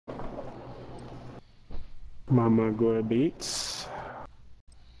Mama good beats.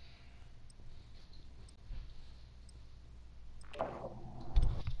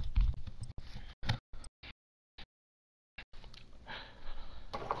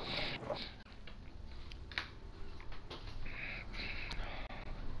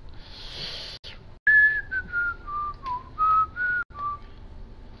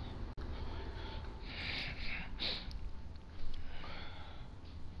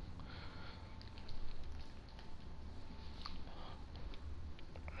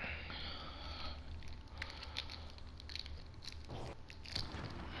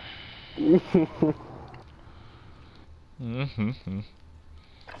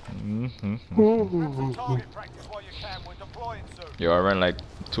 Yo, I ran like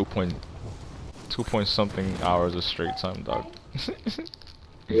 2 point something hours of straight time, dog.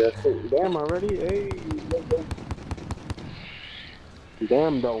 Yeah, damn already. Hey,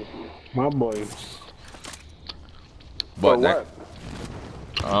 damn though, my boy. For But what?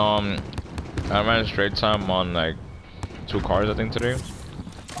 I ran straight time on like 2 cars I think today.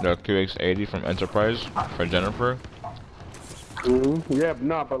 The QX80 from Enterprise for Jennifer. Yeah,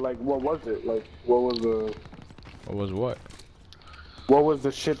 no, but like, what was it? Like, what was the? What was what? What was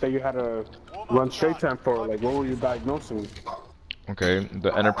the shit that you had to run straight time for? Like, what were you diagnosing? Okay,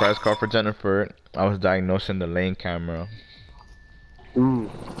 the Enterprise car for Jennifer. I was diagnosing the lane camera.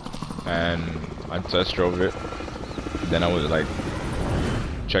 And I test drove it. Then I was like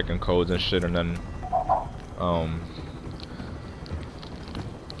checking codes and shit, and then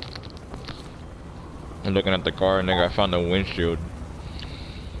and looking at the car, nigga, I found the windshield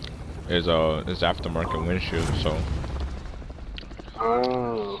is aftermarket windshield, so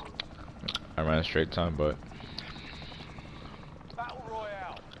I ran straight time, but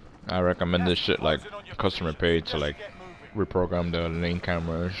I recommend this shit like customer paid to like reprogram the lane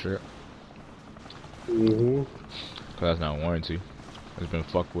camera and shit. Cause that's not warranty. It's been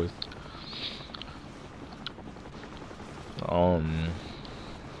fucked with.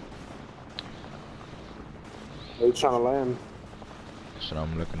 Are you trying to land? That's what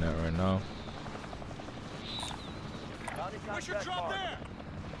I'm looking at right now. We should drop there.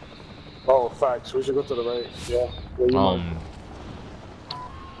 Oh, facts. We should go to the right. Yeah.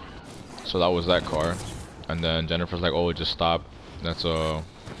 So that was that car, and then Jennifer's like, "Oh, just stop. That's don't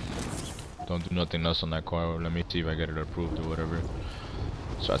do nothing else on that car. Let me see if I get it approved or whatever."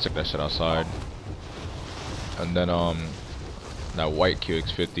 So I took that shit outside, and then that white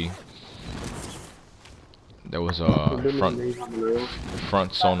QX50. There was a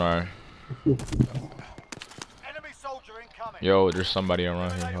front sonar. Yo, there's somebody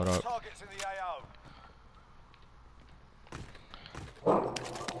around here. Hold up.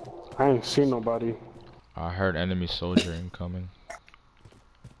 I ain't seen nobody. I heard enemy soldier incoming.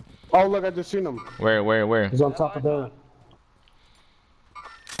 Oh, look, I just seen him. Where? He's on top of there.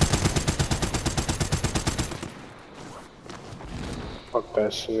 Fuck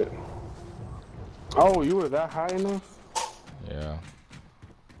that shit. Oh, you were that high enough? Yeah.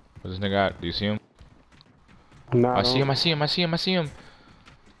 Where's this nigga at? Do you see him? Nah, I see him.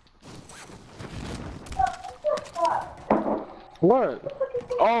 What?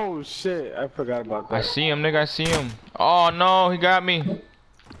 Oh shit, I forgot about that. I see him, nigga, I see him. Oh no, he got me.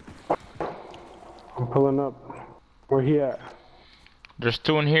 I'm pulling up. Where he at? There's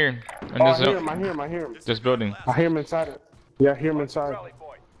two in here. In I this, hear him. This building. I hear him inside it. Yeah, I hear him inside.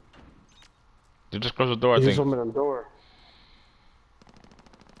 They just closed the door, I He think. just opened the door.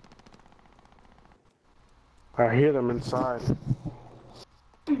 I hear them inside.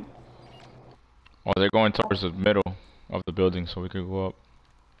 Oh, they're going towards the middle of the building, so we could go up.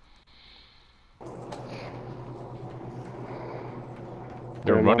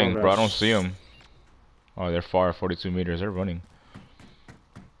 They're running, bro. I don't see them. Oh, they're far, 42 meters. They're running.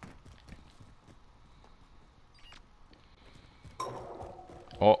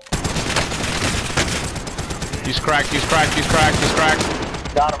 Oh. He's cracked.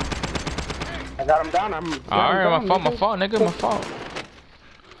 Got him. I got him down. Alright, my fault, nigga, my fault.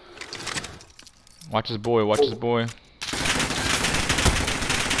 Watch his boy.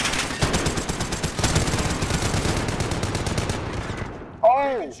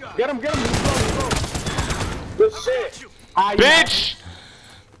 Oh! Get him! Let's go! Good shit! Bitch!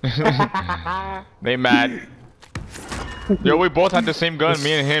 They mad. Yo, we both had the same gun,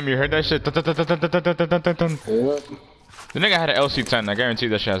 me and him. You heard that shit? The nigga had an LC-10. I guarantee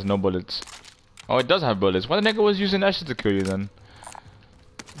that shit has no bullets. Oh, it does have bullets. Why the nigga was using that shit to kill you then?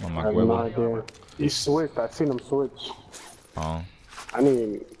 Oh my god. No idea. He switched. I seen him switch. Oh. I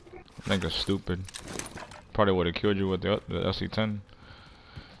mean, Nigga stupid. Probably would have killed you with the LC-10.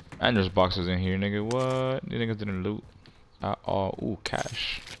 And there's boxes in here, nigga. What? These niggas didn't loot at all. Ooh,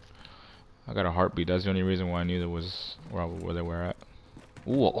 cash. I got a heartbeat. That's the only reason why I knew there was where they were at.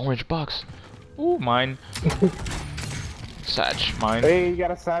 Ooh, an orange box. Ooh, mine. Satch, mine. Hey, you got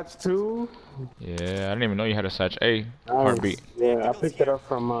a satch too? Yeah, I didn't even know you had a satch. Hey, Nice. heartbeat. Yeah, I picked it up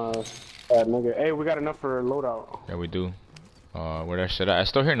from that nigga. Hey, we got enough for a loadout. Yeah, we do. Where that shit at? I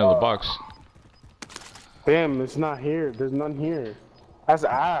still hear another box. Damn, it's not here. There's none here. That's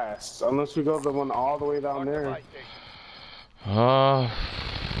ass. Unless we go the one all the way down there.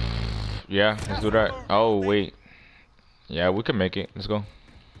 Yeah, let's do that. Oh, wait. Yeah, we can make it. Let's go.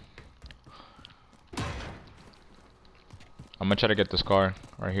 I'm gonna try to get this car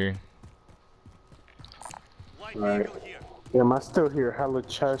right here. Alright. Damn, I still hear hella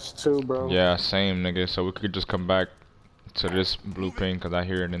chests too, bro. Yeah, same, nigga. So we could just come back to this blue ping, because I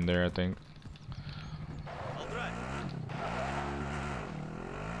hear it in there, I think.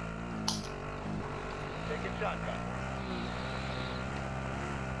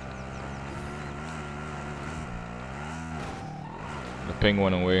 The ping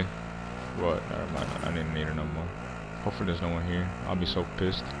went away. What? Never mind. I didn't need it no more. Hopefully there's no one here. I'll be so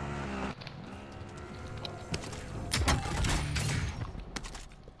pissed.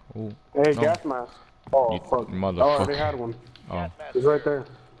 Ooh. Hey, No. gas mask. Oh, You fuck. motherfucker. Oh, I already had one. Oh. It's right there.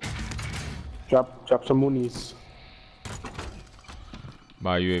 Drop some moonies.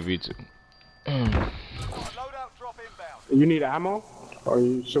 Buy UAV too. You need ammo? Or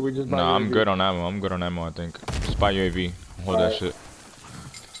should we just buy Nah, I'm UAV? good on ammo. I'm good on ammo, I think. Just buy UAV. Hold that shit.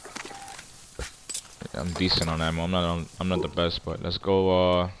 I'm decent on ammo. I'm not the best, but let's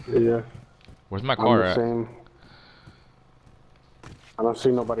go. Yeah. Where's my I'm car the at? same. I don't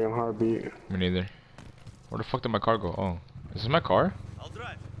see nobody on heartbeat. Me neither. Where the fuck did my car go? Oh, is this my car? I'll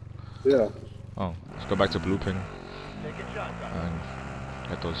drive. Yeah. Oh, let's go back to blue ping Take a shot. and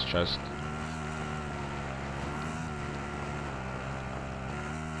get those chests.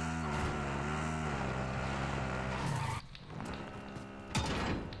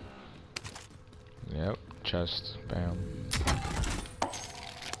 Yep, chest. Bam.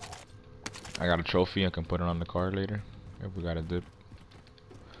 I got a trophy. I can put it on the car later if we got a dip.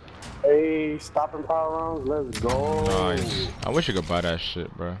 Hey, stopping power rounds. Let's go. Nice. I wish you could buy that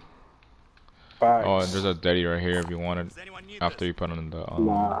shit, bro. Facts. Oh, there's a daddy right here if you want it. Does anyone need After you put on the.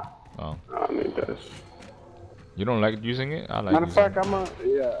 Nah. Oh. I don't need this. You don't like using it? I like Matter of using fact,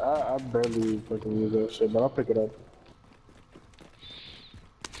 it. I barely fucking use that shit, but I'll pick it up.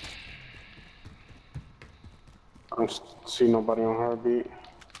 I don't see nobody on heartbeat.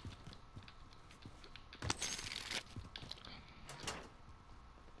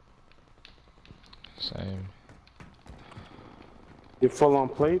 Same. You full on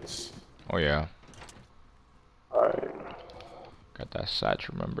plates? Oh yeah. Alright. Got that satch,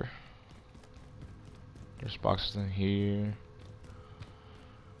 remember? There's boxes in here.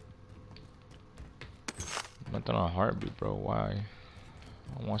 Nothing on heartbeat, bro. Why?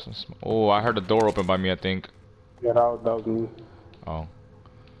 I want some smoke. Oh, I heard the door open by me, I think. Yeah, that was me. Oh. I'll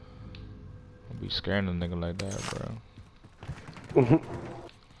be scaring a nigga like that, bro.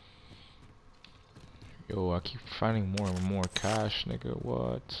 Yo, I keep finding more and more cash, nigga.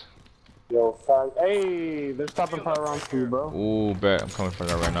 What? Yo, fact. Hey, they're stopping power rounds for you, bro. Ooh, bet. I'm coming for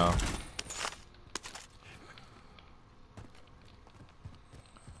that right now.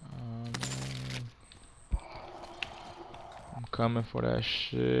 I'm coming for that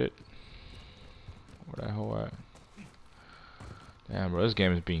shit. Where that hoe at? Damn, bro, this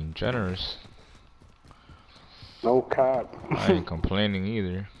game is being generous. No cap. I ain't complaining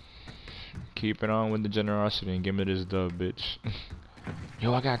either. Keep it on with the generosity and give me this dub, bitch.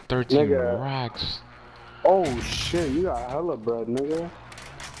 Yo, I got 13 Nigga. racks. Oh shit, you got hella bread, nigga.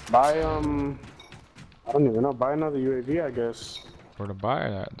 Buy I don't even know. Buy another UAV, I guess. Where to buy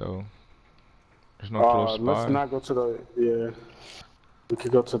that though? There's no close Let's spot. not go to the We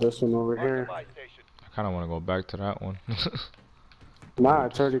could go to this one over here. I kind of want to go back to that one. Nah,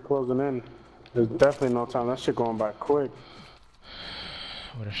 it's already closing in. There's definitely no time. That shit going by quick.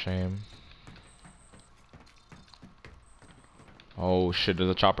 What a shame. Oh shit, there's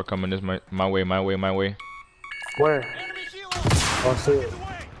a chopper coming this my way. Where? Oh, see it.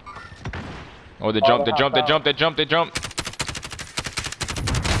 Oh, they jumped.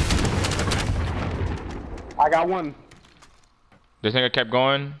 I got one. This nigga kept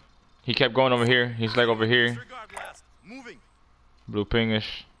going. He kept going over here. He's like over here. Moving. Blue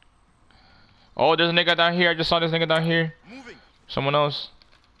pingish. Oh, there's a nigga down here. I just saw this nigga down here. Moving. Someone else.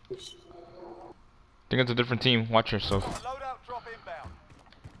 I think it's a different team. Watch yourself. Loadout drop inbound.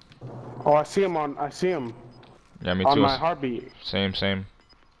 Oh, I see him. Yeah, me On too. my heartbeat. Same.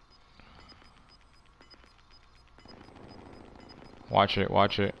 Watch it,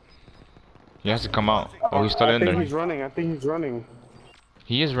 watch it. He has to come out. Oh, he's still in I think there. he's running. I think he's running.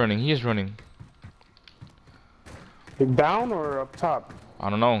 He is running, he is running. He down or up top? I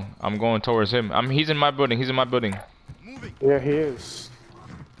don't know. I'm going towards him. He's in my building, he's in my building. Moving. Yeah, he is.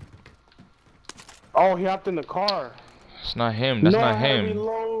 Oh, he hopped in the car. It's not him, that's no, not I had to him.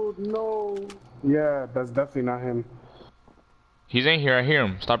 reload. No. Yeah, that's definitely not him. He's in here, I hear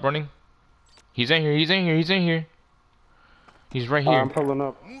him. Stop running. He's in here, he's in here, he's in here. He's right here. I'm pulling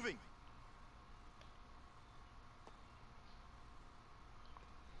up. Moving.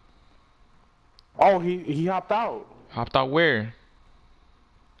 Oh, he hopped out. Hopped out where?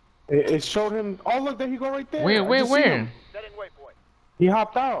 It showed him. Oh, look, there he go right there. Where, I where, just seen where? him. Setting waypoint. He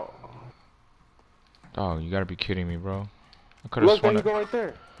hopped out. Dog, you gotta be kidding me, bro. I could've Look, there sworn he it. go right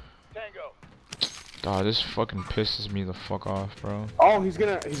there. Tango. Dog, this fucking pisses me the fuck off, bro. Oh, he's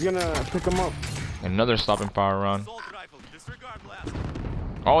gonna pick him up. Another stopping power round. Assault rifle. Disregard blast.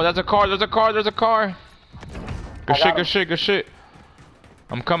 Oh, that's a car, there's a car, there's a car. Good shit, got good him. shit, good shit.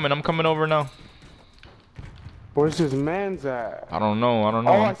 I'm coming over now. Where's his man's at? I don't know, I don't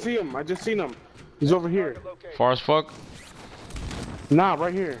Oh, I know. see him. I just seen him. He's over here. Far as fuck. Nah,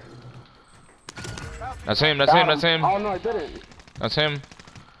 right here. That's him, that's Got him, that's him. Oh no, I didn't. That's him.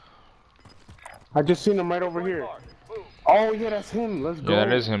 I just seen him right over here. Move. Oh yeah, that's him. Let's go. Yeah,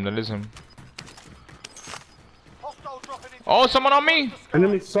 that is him, that is him. Hostile dropping in. Oh, someone on me!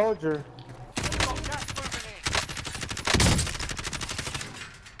 Enemy soldier. Got gas moving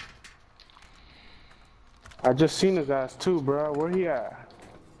in. I just seen his ass too, bro. Where he at?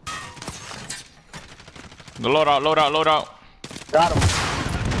 The loadout, loadout, loadout. Got him.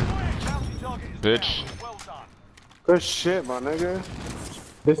 Bounty target is Bitch. down. Well done. Good shit, my nigga.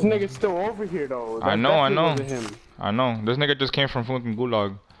 This nigga's still over here though. That I know, I know. definitely wasn't him. I know. This nigga just came from fucking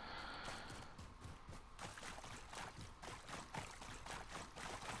Gulag.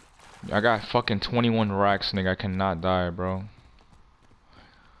 I got fucking 21 racks, nigga. I cannot die, bro.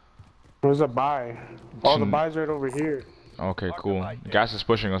 There's a buy. Oh, the buy's right over here. Okay, cool. Gas is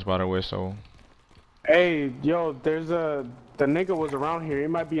pushing us, by the way, so. Hey, yo, there's a. The nigga was around here. He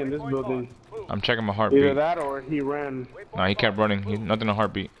might be in this building. I'm checking my Either heartbeat. that or he ran. Nah, he kept running. He nothing to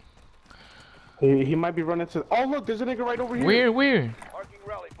heartbeat. He might be running to. Oh look, there's a nigga right over here. Where? Marking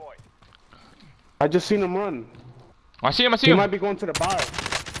rally point. I just seen him run. I see him, I see He him. might be going to the buy.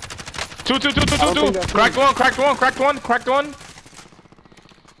 Two. don't think that's Cracked him. one, cracked one, cracked one, cracked one.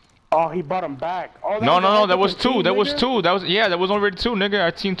 Oh, he bought him back. Oh, that No, was no, a no, that was fucking two. team, That was nigga? two. That was, yeah, that was already two, nigga.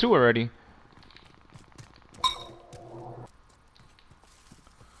 I seen two already.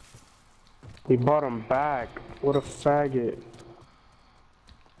 He bought him back. What a faggot.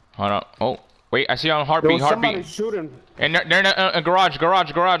 Hold on. Oh, wait, I see on There heartbeat, was somebody heartbeat. shooting. And they're in a garage. Garage.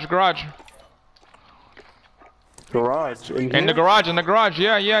 In the garage,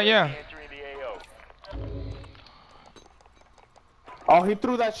 yeah. Entering the AO. Oh, he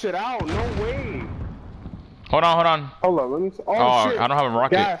threw that shit out. No way. Hold on. Hold on, let me see. Oh, Oh, shit. I don't have a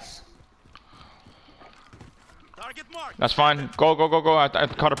rocket. Gas. Target marked. That's fine. Go. I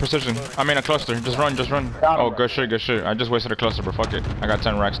caught a precision. I mean a cluster. Just run. Got him, Oh, bro. good shit. I just wasted a cluster, but fuck it. I got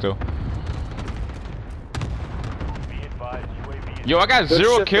 10 racks still. Be advised, UAV is Yo, I got Good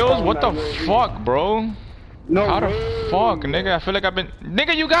 0 shit kills? for What the calling that UAV. fuck, bro? No How the way. fuck, nigga? I feel like I've been...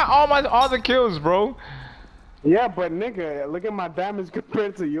 Nigga, you got all the kills, bro. Yeah, but nigga, look at my damage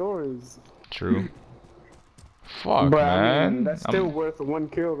compared to yours. True. Fuck, But man. I mean, that's still worth 1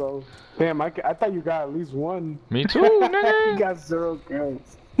 kill though. Damn, I thought you got at least 1. Me too, You nigga. got 0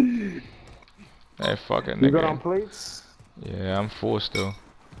 kills. Hey, fuck it, You got on nigga. plates? Yeah, I'm full still.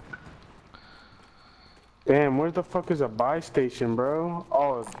 Damn, where the fuck is a buy station, bro?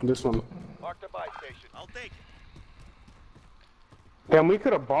 Oh, this one. marked a buy station. I'll take it. Damn, we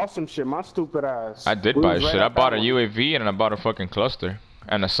could have bought some shit, my stupid ass. I did We buy was right shit. I at bought a that one. UAV and I bought a fucking cluster.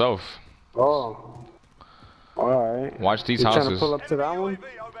 And a self. Oh. Alright. Watch these You trying to houses. pull up to that one?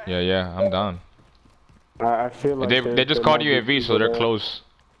 UAV overhead. Yeah, I'm down. I feel like They just called UAV, so they're close.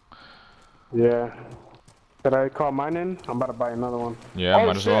 Yeah. Did I call mine in? I'm about to buy another one. Yeah, Oh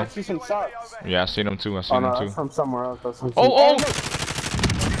might as shit, well. I see some shots. Yeah, I seen them too. I Oh seen no, them that's too. from somewhere else. That's from Oh! look.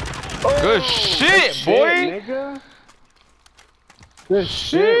 Good shit, boy! Nigga. Good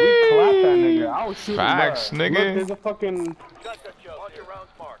shit. We clapped that nigga. I was shooting. Facts, bruh. nigga. Look, there's a fucking Shotgun shells. Launch your rounds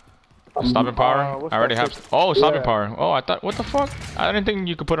marked. Stopping power? what's I already that have. shit? Oh, stopping Yeah. power. Oh, I thought. What the fuck? I didn't think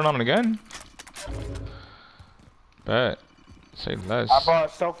you could put it on again. Bet. Say less. I bought a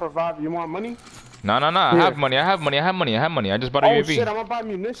self-revive. You want money? No. I Here. have money. I just bought a Oh UAV. shit, I'm gonna buy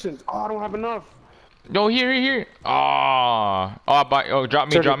munitions. Oh, I don't have enough. Yo, here. Oh, I buy. Oh, drop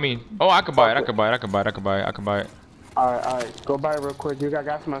me. Oh, I could buy it. I could buy it. Alright. Go by real quick. You got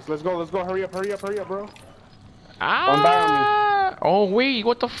gas mask. Let's go. Hurry up, bro. Ah! Don't die on me. Oh wait,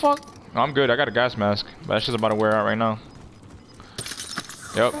 what the fuck? No, I'm good. I got a gas mask, but that shit's about to wear out right now.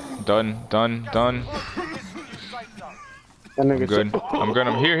 Yep, done. That I'm nigga good. I'm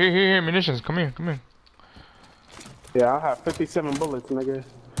here. Munitions. Come here. Yeah, I have 57 bullets, nigga.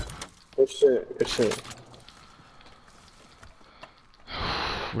 Good shit.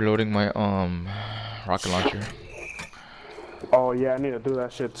 Reloading my rocket launcher. Oh yeah, I need to do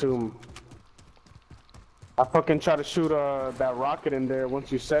that shit too. I fucking tried to shoot that rocket in there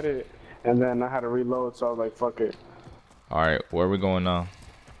once you set it, and then I had to reload, so I was like, fuck it. Alright, where are we going now?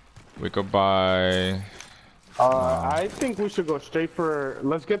 We could buy... I think we should go straight for...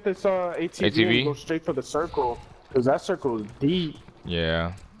 Let's get this ATV and go straight for the circle, because that circle is deep.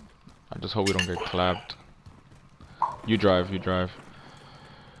 Yeah. I just hope we don't get clapped. You drive. I'm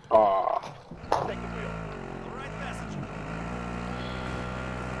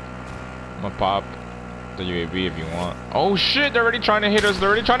gonna pop the UAV if you want. Oh shit, they're already trying to hit us.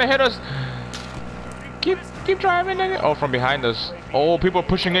 Keep driving, nigga. Oh, from behind us. Oh, people are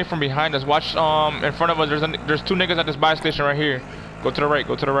pushing in from behind us. Watch, in front of us. There's two niggas at this buy station right here. Go to the right.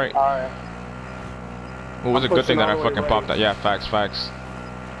 Alright. It was a good thing that I fucking popped that. Yeah, facts.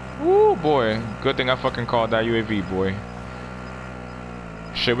 Woo, boy. Good thing I fucking called that UAV, boy.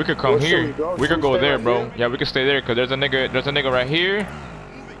 Shit, we could come here. We could go there, bro. Yeah, we could stay there, cause there's a nigga right here.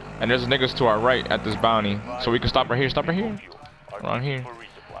 And there's niggas to our right at this bounty. So we can stop right here. Around here.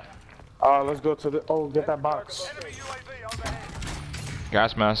 Let's go to the... Oh, get that box.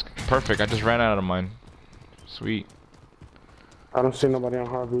 Gas mask. Perfect. I just ran out of mine. Sweet. I don't see nobody on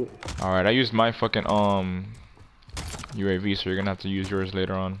Heartbeat. Alright, I used my fucking UAV, so you're gonna have to use yours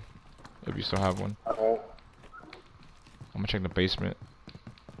later on. If you still have one. Alright. I'm gonna check the basement.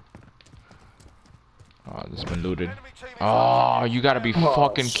 Oh, this has been looted. Oh, you gotta be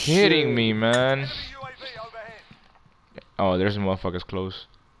fucking kidding me, man. Oh, there's some motherfuckers close.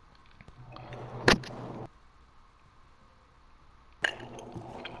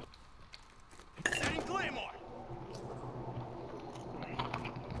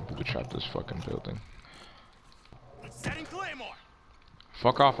 We could trap this fucking building.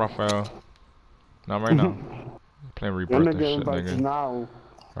 Fuck off, Raphael. Not right now. Playing rebirth and shit, nigga. Now.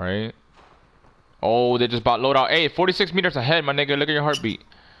 Right? Oh, they just bought loadout. Hey, 46 meters ahead, my nigga. Look at your heartbeat.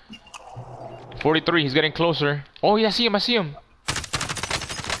 43, he's getting closer. Oh, yeah, I see him.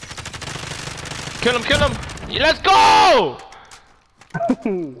 Kill him. Yeah, let's go!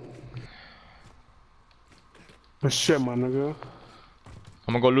 Good shit, my nigga.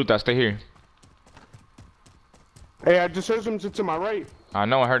 I'm gonna go loot that. Stay here. Hey, I just heard something to my right. I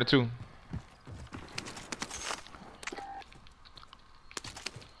know, I heard it too.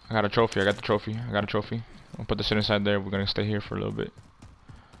 I got a trophy. I got the trophy. I'll put the shit inside there. We're gonna stay here for a little bit.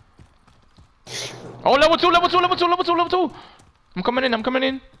 Oh, level 2. I'm coming in.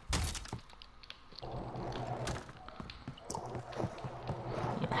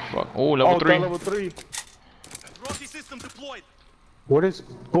 Yeah, fuck. Oh, level 3. Level 3. What is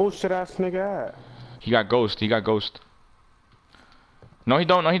bullshit ass nigga at? He got ghost. No, he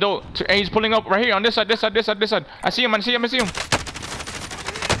don't. Hey, he's pulling up right here on this side. I see him.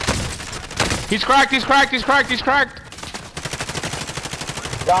 He's cracked.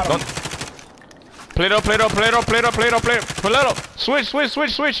 Got him. Play it up.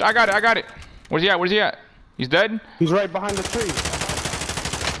 Switch. I got it. Where's he at? He's dead? He's right behind the tree.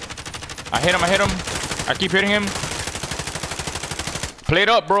 I hit him. I keep hitting him. Play it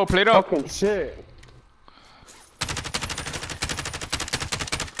up, bro. Fucking shit.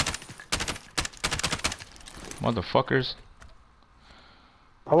 Motherfuckers.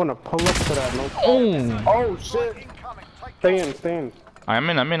 I wanna pull up to that. No. Oh shit. Stay in. I'm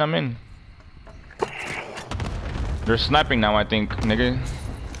in. They're sniping now, I think, nigga.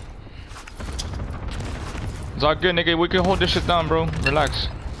 It's all good, nigga. We can hold this shit down, bro. Relax.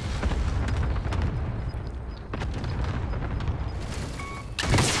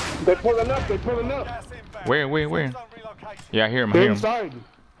 They're pulling up. Where? Yeah, I hear him. Inside.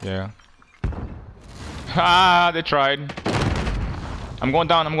 Yeah. Ha! They tried. I'm going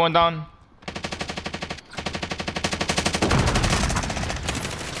down.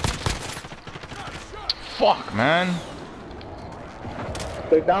 Fuck, man.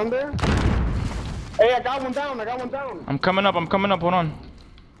 They down there? Hey, I got one down. I'm coming up. Hold on.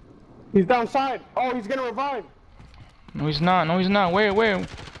 He's downside. Oh, he's getting revived. No, he's not. Where?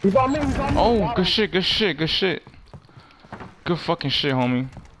 He's on me. Oh, good shit. Good fucking shit, homie.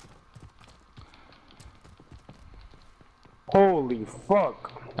 Holy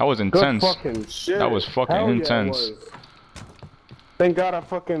fuck. That was Good intense. fucking shit. That was fucking Hell intense. Yeah, it was. Thank God I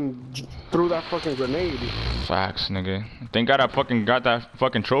fucking threw that fucking grenade. Facts, nigga. Thank God I fucking got that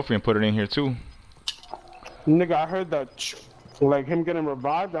fucking trophy and put it in here too. Nigga, I heard that, like him getting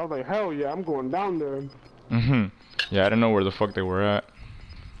revived. I was like, hell yeah, I'm going down there. Yeah, I didn't know where the fuck they were at.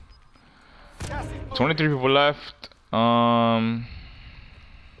 23 people left. I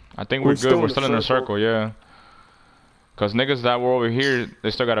think we're good. We're still in the circle, yeah. Cause niggas that were over here,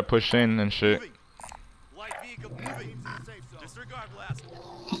 they still gotta push in and shit. Light vehicle moving into the safe zone. Disregard blast.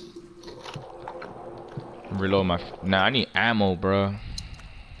 Reload my. Nah, I need ammo, bruh.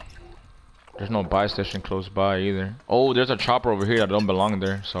 There's no buy station close by either. Oh, there's a chopper over here that don't belong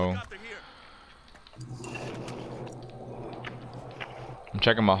there, so. I'm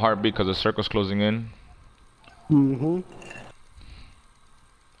checking my heartbeat because the circle's closing in.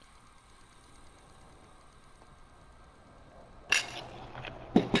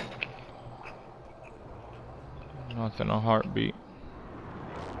 Nothing on heartbeat.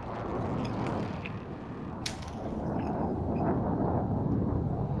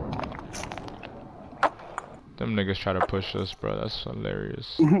 Them niggas try to push us, bro. That's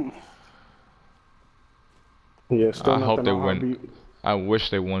hilarious. Yeah, still I hope they win. win. I wish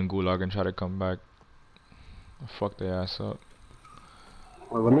they won Gulag and try to come back. Fuck their ass up.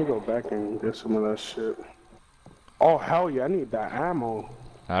 Well, let me go back and get some of that shit. Oh hell yeah, I need that ammo.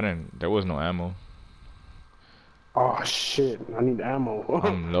 There was no ammo. Oh shit, I need ammo.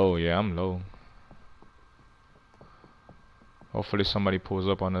 I'm low, yeah, I'm low. Hopefully somebody pulls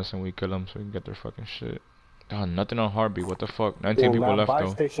up on us and we kill them so we can get their fucking shit. Oh, nothing on heartbeat, what the fuck? 19 people left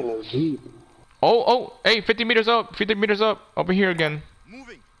though. Station is deep. Oh, hey, 50 meters up, 50 meters up, over here again.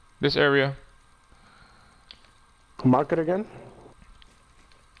 Moving. This area. Mark it again?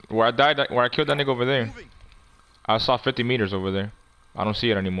 Where I died, where I killed that nigga over there. I saw 50 meters over there. I don't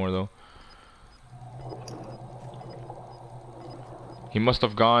see it anymore though. He must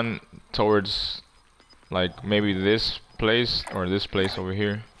have gone towards, like, maybe this place or this place over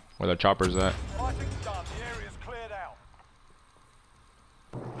here, where the chopper's at. Fighting's done. The area's cleared out.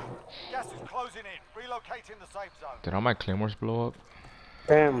 Gas is closing in. Relocating the safe zone. Did all my claymores blow up?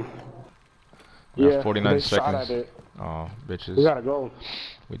 Damn. We have Yeah, 49 they shot at seconds. it. Oh, bitches. We gotta go.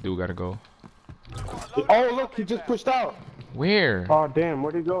 We do gotta go. Oh look, he just pushed out. Where? Oh damn,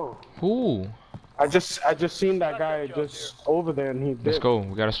 where'd he go? Who? I just seen that guy just over there and he did. Let's go.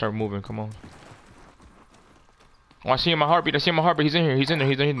 We gotta start moving. Come on. Oh, I see him. My heartbeat. I see him. My heartbeat. He's in here. He's in there.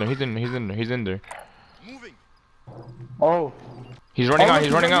 He's in there. He's in there. He's in there. He's in there. Moving. Oh. He's running out. Look,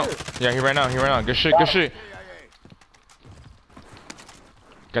 He's running right out. Yeah, he ran out. He ran out. Good shit. Good shit.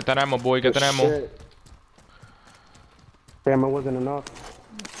 Get that ammo, boy. Get that ammo. Shit. Damn, it wasn't enough.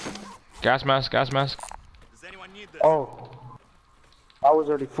 Gas mask. Gas mask. Does anyone need this? Oh. I was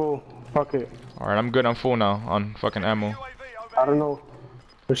already full. Fuck it. Alright, I'm good. I'm full now on fucking ammo. I don't know.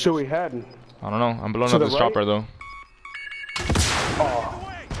 The shit we had. I don't know. I'm blowing To up the this right? chopper though.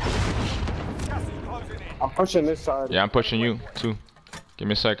 Oh. Gas is closing in. I'm pushing this side. Yeah, I'm pushing you too. Give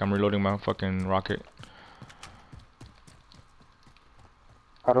me a sec. I'm reloading my fucking rocket.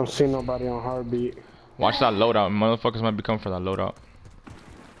 I don't see nobody on heartbeat. Watch that loadout. Motherfuckers might be coming for that loadout.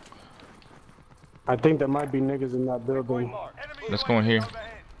 I think there might be niggas in that building. Let's go in here.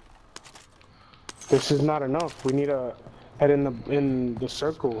 This is not enough. We need to head in the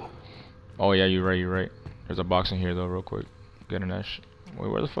circle. Oh yeah, you're right. You're right. There's a box in here though, real quick. Getting that shit. Wait,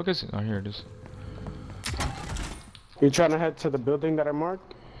 where the fuck is it? Oh, here it is. You trying to head to the building that I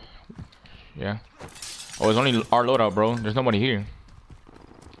marked? Yeah. Oh, it's only our loadout, bro. There's nobody here.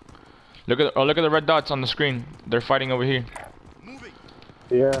 Look at the red dots on the screen. They're fighting over here. Moving.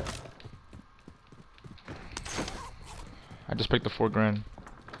 Yeah. I just picked the 4 grand.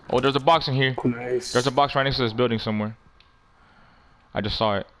 Oh, there's a box in here. Nice. There's a box right next to this building somewhere. I just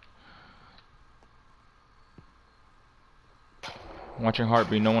saw it. Watching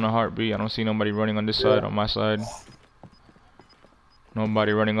heartbeat. No one on heartbeat. I don't see nobody running on this side. On my side.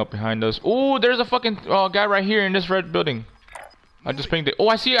 Nobody running up behind us. Oh, there's a fucking guy right here in this red building. I just pinged it. Oh,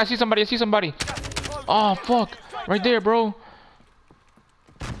 I see somebody. I see somebody. Oh, fuck. Right there, bro.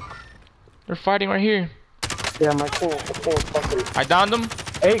 They're fighting right here. Yeah, my cool. Fucking. I downed him.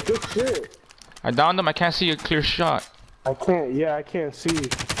 Hey, good shit. I downed him. I can't see a clear shot. I can't. Yeah, I can't see.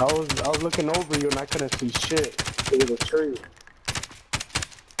 I was looking over you and I couldn't see shit. It was a tree.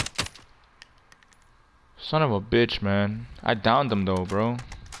 Son of a bitch, man. I downed him though, bro.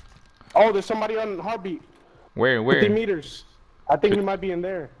 Oh, there's somebody on heartbeat. Where? 50 meters. I think he might be in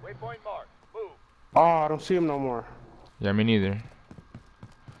there. Waypoint mark. Move. Oh, I don't see him no more. Yeah, me neither.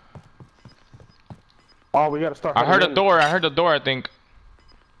 Oh, we gotta start. I heard heading a door. I heard the door, I think.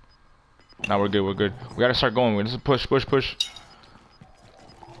 Now we're good. We're good. We gotta start going. This is push. Gas is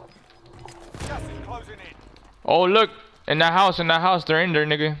closing in. Oh look, in that house. They're in there,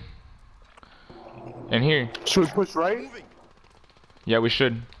 nigga. In here. Should we push right? Moving. Yeah, we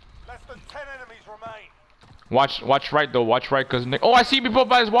should. Less than 10 enemies remain. Watch right though. Watch right, cause oh, I see people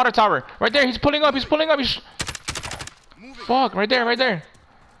by his water tower. Right there. He's pulling up. He's fuck. Right there.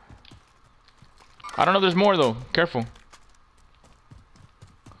 I don't know. There's more though. Careful.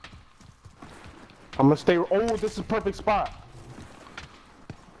 I'm gonna stay. Oh, this is a perfect spot.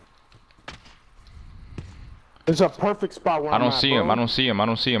 This is a perfect spot where I don't see him. I don't see him.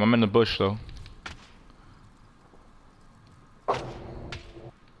 I'm in the bush though.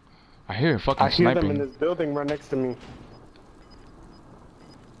 I hear fucking sniping. I hear them in this building right next to me.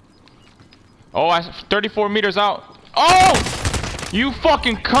 Oh, 34 meters out. Oh! You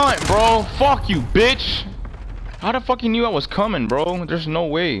fucking cunt, bro. Fuck you, bitch. How the fuck you knew I was coming, bro? There's no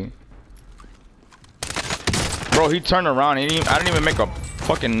way. Bro, he turned around. I didn't even make a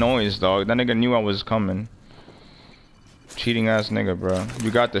fucking noise, dog. That nigga knew I was coming. Cheating ass nigga, bro.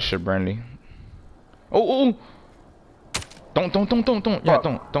 You got this shit, Branly. Oh. Don't. Yeah,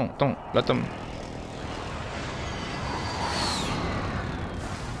 don't. Let them.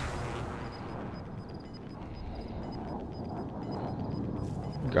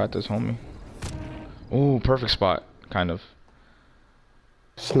 Got this, homie. Oh, perfect spot, kind of.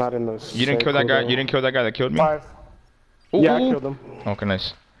 It's not in the. You didn't kill that guy. You didn't kill that guy that killed me. 5. Ooh, yeah, I killed him. Okay,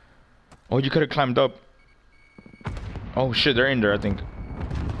 nice. Oh, you could have climbed up. Oh shit, they're in there. I think.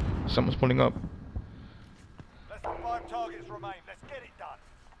 Someone's pulling up. Less than 5 targets remain. Let's get it done.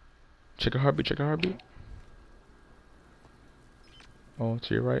 Check a heartbeat. Oh,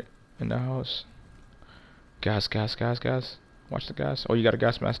 to your right, in that house. Gas. Watch the gas. Oh, you got a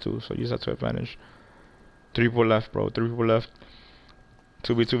gas mask too, so use that to advantage. 3 people left, bro. 3 people left.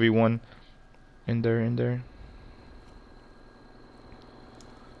 2v1. In there.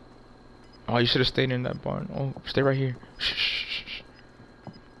 Oh, you should have stayed in that barn. Oh, stay right here. Shh.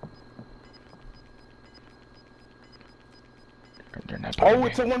 They're not Oh,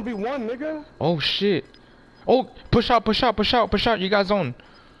 it's a 1v1, nigga. Oh shit. Oh, push out. You got zone.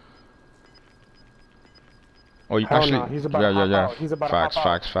 Oh, you actually. No. He's about to hop out. He's about Facts. to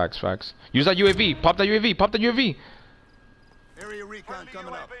hop out. Facts. Use that UAV. Pop that UAV. Area recon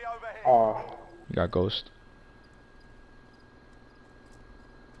coming up. Oh. You got ghost.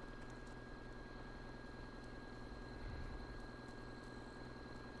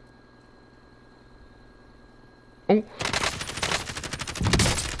 Oh.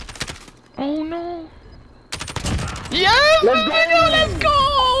 Oh no. Yes! Let's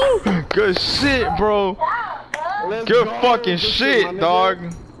go! Good shit, bro. Good fucking shit, dog.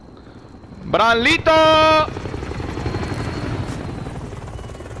 Branlito!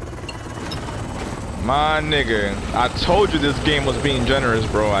 My nigga. I told you this game was being generous,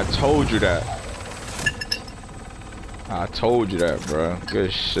 bro. I told you that. Bro.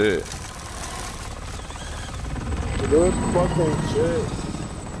 Good shit. Good fucking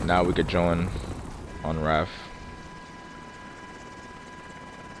shit. Now we could join on RAF.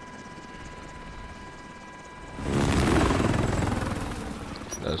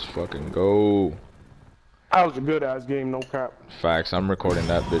 Let's fucking go. That was a good ass game, no cap. Facts, I'm recording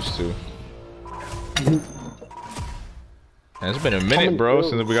that bitch too. And it's been a minute, bro,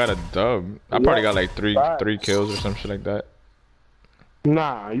 since we got a dub. I probably got like three kills or some shit like that.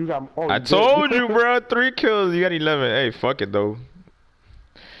 Nah, you got. Oh, I told you, bro, 3 kills. You got 11. Hey, fuck it though.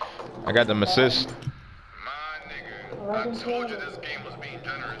 I got them assists. My nigga, I told you this game was being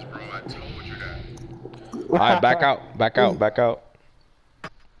generous, bro. I told you that. Alright, back out.